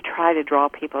to try to draw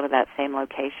people to that same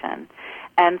location.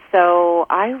 And so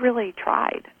I really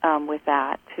tried with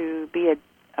that to be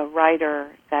a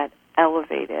writer that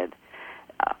elevated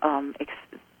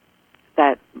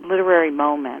that literary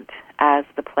moment as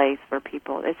the place where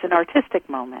people, it's an artistic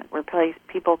moment where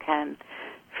people can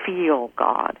feel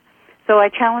God. So I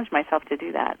challenged myself to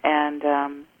do that, and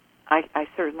I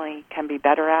certainly can be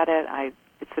better at it.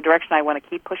 It's the direction I want to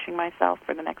keep pushing myself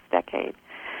for the next decade.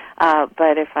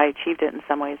 But if I achieved it in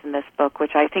some ways in this book,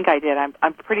 which I think I did,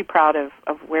 I'm pretty proud of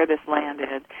where this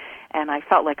landed, and I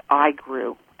felt like I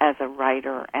grew as a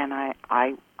writer, and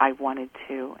I wanted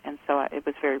to, and so it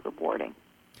was very rewarding.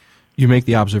 You make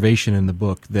the observation in the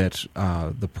book that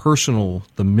the personal,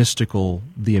 the mystical,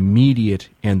 the immediate,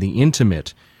 and the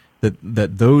intimate,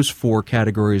 that those four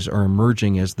categories are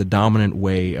emerging as the dominant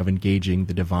way of engaging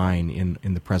the divine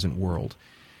in the present world.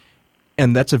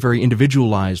 And that's a very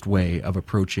individualized way of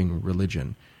approaching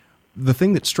religion. The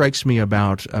thing that strikes me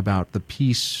about the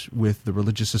piece with the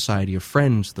Religious Society of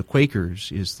Friends, the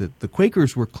Quakers, is that the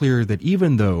Quakers were clear that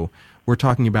even though we're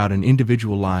talking about an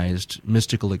individualized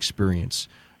mystical experience,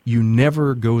 you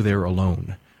never go there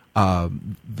alone.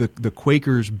 The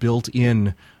Quakers built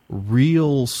in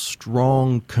real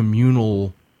strong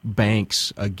communal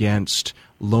banks against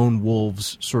lone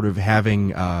wolves sort of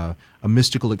having a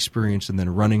mystical experience and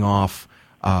then running off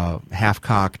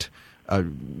half-cocked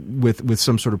with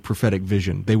some sort of prophetic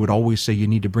vision. They would always say you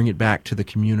need to bring it back to the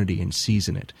community and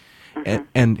season it.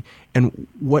 Mm-hmm. And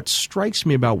what strikes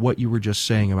me about what you were just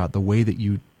saying about the way that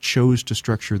you chose to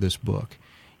structure this book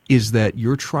is that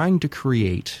you're trying to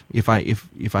create, if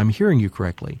I'm hearing you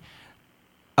correctly,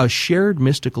 a shared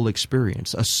mystical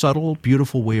experience, a subtle,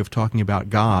 beautiful way of talking about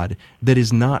God that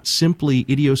is not simply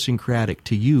idiosyncratic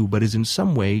to you, but is in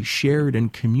some way shared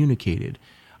and communicated.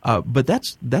 But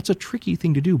that's a tricky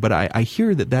thing to do. But I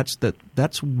hear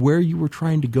that's where you were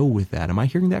trying to go with that. Am I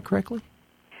hearing that correctly?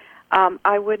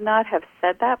 I would not have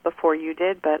said that before you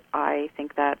did, but I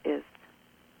think that is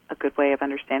a good way of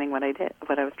understanding what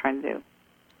I was trying to do.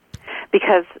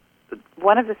 Because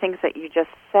one of the things that you just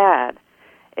said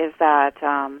is that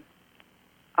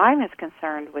I'm as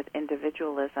concerned with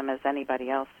individualism as anybody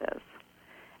else is.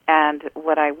 And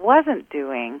what I wasn't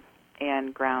doing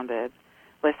in Grounded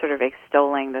was sort of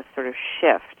extolling this sort of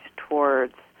shift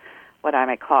towards what I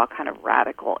might call kind of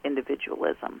radical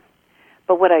individualism.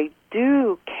 But what I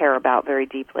do care about very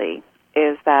deeply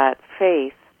is that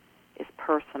faith is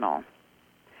personal.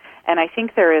 And I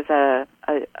think there is a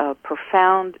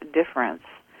profound difference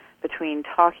between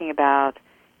talking about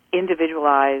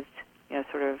individualized,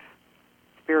 sort of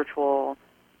spiritual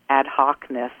ad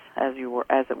hocness, as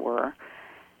it were,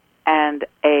 and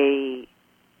an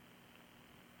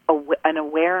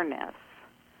awareness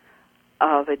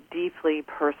of a deeply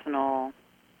personal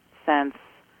sense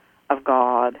of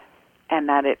God, and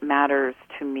that it matters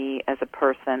to me as a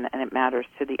person, and it matters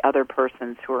to the other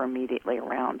persons who are immediately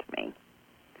around me.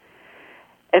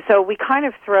 And so we kind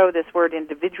of throw this word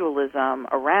individualism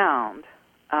around,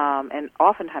 and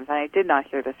oftentimes, and I did not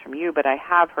hear this from you, but I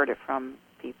have heard it from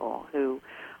people who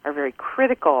are very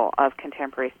critical of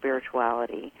contemporary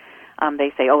spirituality.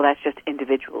 They say, oh, that's just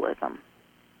individualism.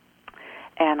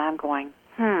 And I'm going,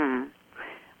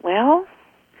 well,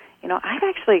 I've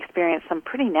actually experienced some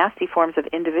pretty nasty forms of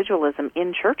individualism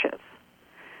in churches,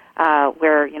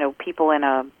 where, people in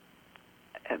a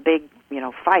big,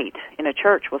 fight in a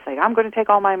church will say, I'm going to take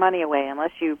all my money away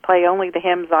unless you play only the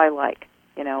hymns I like,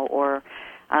 or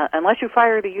unless you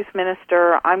fire the youth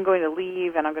minister, I'm going to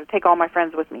leave and I'm going to take all my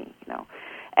friends with me,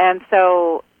 And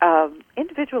so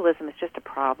individualism is just a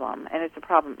problem, and it's a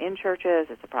problem in churches,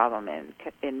 it's a problem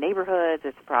in neighborhoods,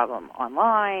 it's a problem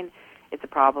online, it's a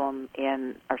problem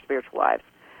in our spiritual lives.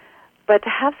 But to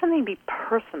have something be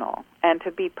personal and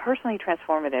to be personally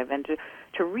transformative and to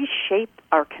reshape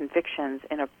our convictions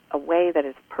in a way that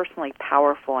is personally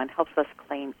powerful and helps us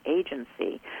claim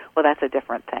agency, well, that's a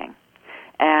different thing.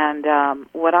 And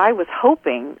what I was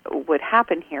hoping would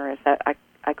happen here is that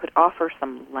I could offer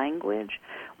some language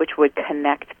which would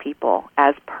connect people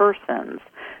as persons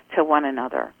to one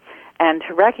another, and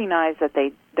to recognize that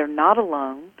they're not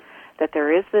alone, that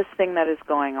there is this thing that is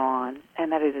going on,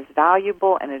 and that it is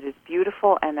valuable, and it is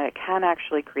beautiful, and that it can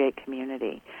actually create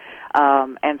community.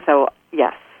 And so,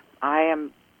 yes, I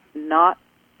am not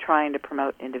trying to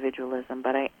promote individualism,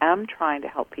 but I am trying to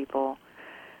help people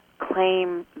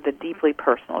claim the deeply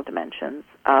personal dimensions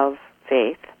of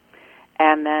faith,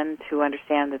 and then to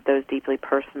understand that those deeply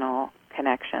personal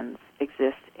connections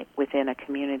exist within a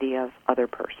community of other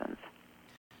persons.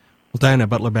 Well, Diana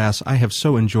Butler Bass, I have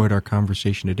so enjoyed our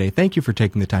conversation today. Thank you for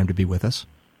taking the time to be with us.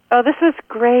 Oh, this was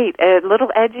great. A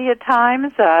little edgy at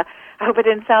times. I hope it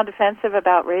didn't sound offensive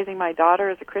about raising my daughter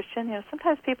as a Christian. You know,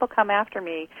 sometimes people come after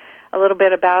me a little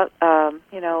bit about,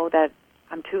 that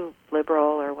I'm too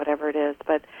liberal or whatever it is.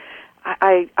 But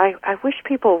I wish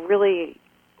people really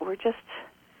were just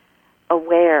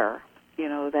aware,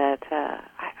 that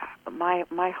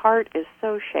my heart is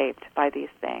so shaped by these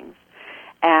things.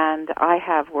 And I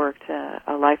have worked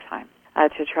a lifetime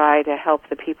to try to help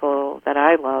the people that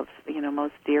I love,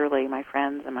 most dearly, my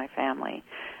friends and my family,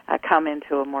 come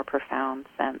into a more profound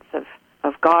sense of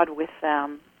God with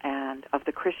them and of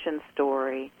the Christian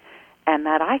story. And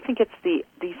that I think it's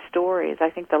these stories, I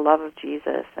think the love of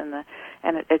Jesus and a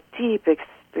deep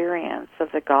experience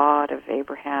of the God of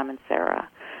Abraham and Sarah.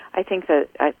 I think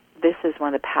that this is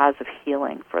one of the paths of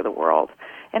healing for the world.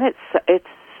 And it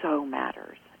so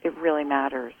matters. It really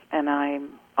matters, and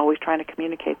I'm always trying to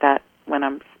communicate that when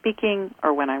I'm speaking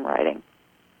or when I'm writing.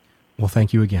 Well,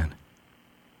 thank you again.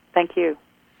 Thank you.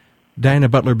 Diana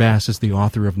Butler Bass is the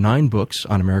author of 9 books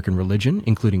on American religion,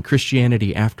 including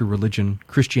Christianity After Religion,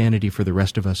 Christianity for the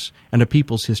Rest of Us, and A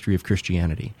People's History of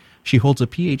Christianity. She holds a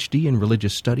Ph.D. in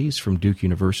Religious Studies from Duke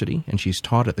University, and she's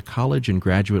taught at the college and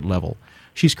graduate level.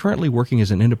 She's currently working as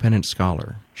an independent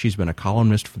scholar. She's been a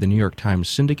columnist for the New York Times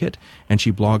Syndicate, and she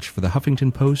blogs for the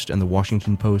Huffington Post and the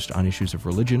Washington Post on issues of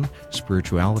religion,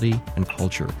 spirituality, and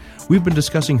culture. We've been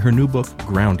discussing her new book,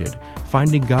 Grounded,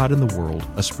 Finding God in the World,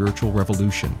 A Spiritual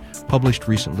Revolution, published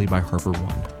recently by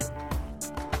HarperOne.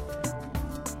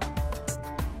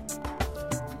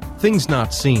 Things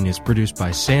Not Seen is produced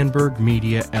by Sandberg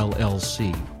Media,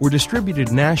 LLC. We're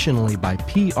distributed nationally by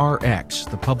PRX,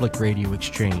 the Public Radio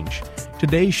Exchange.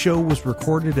 Today's show was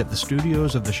recorded at the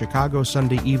studios of the Chicago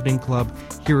Sunday Evening Club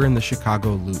here in the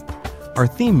Chicago Loop. Our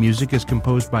theme music is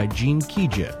composed by Gene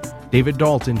Kija. David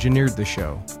Dalt engineered the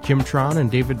show. Kim Tron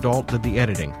and David Dalt did the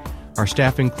editing. Our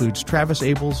staff includes Travis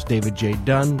Abels, David J.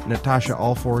 Dunn, Natasha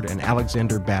Alford, and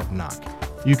Alexander Batnock.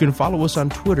 You can follow us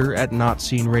on Twitter at Not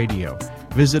Seen Radio.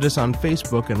 Visit us on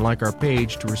Facebook and like our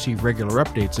page to receive regular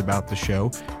updates about the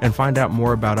show and find out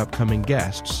more about upcoming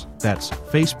guests. That's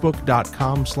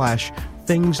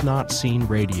facebook.com/Things Not Seen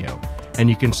Radio. And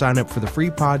you can sign up for the free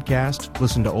podcast,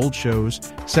 listen to old shows,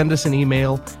 send us an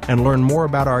email, and learn more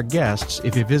about our guests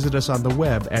if you visit us on the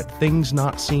web at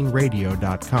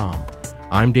thingsnotseenradio.com.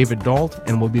 I'm David Dalt,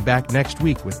 and we'll be back next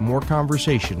week with more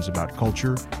conversations about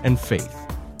culture and faith.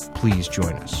 Please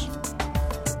join us.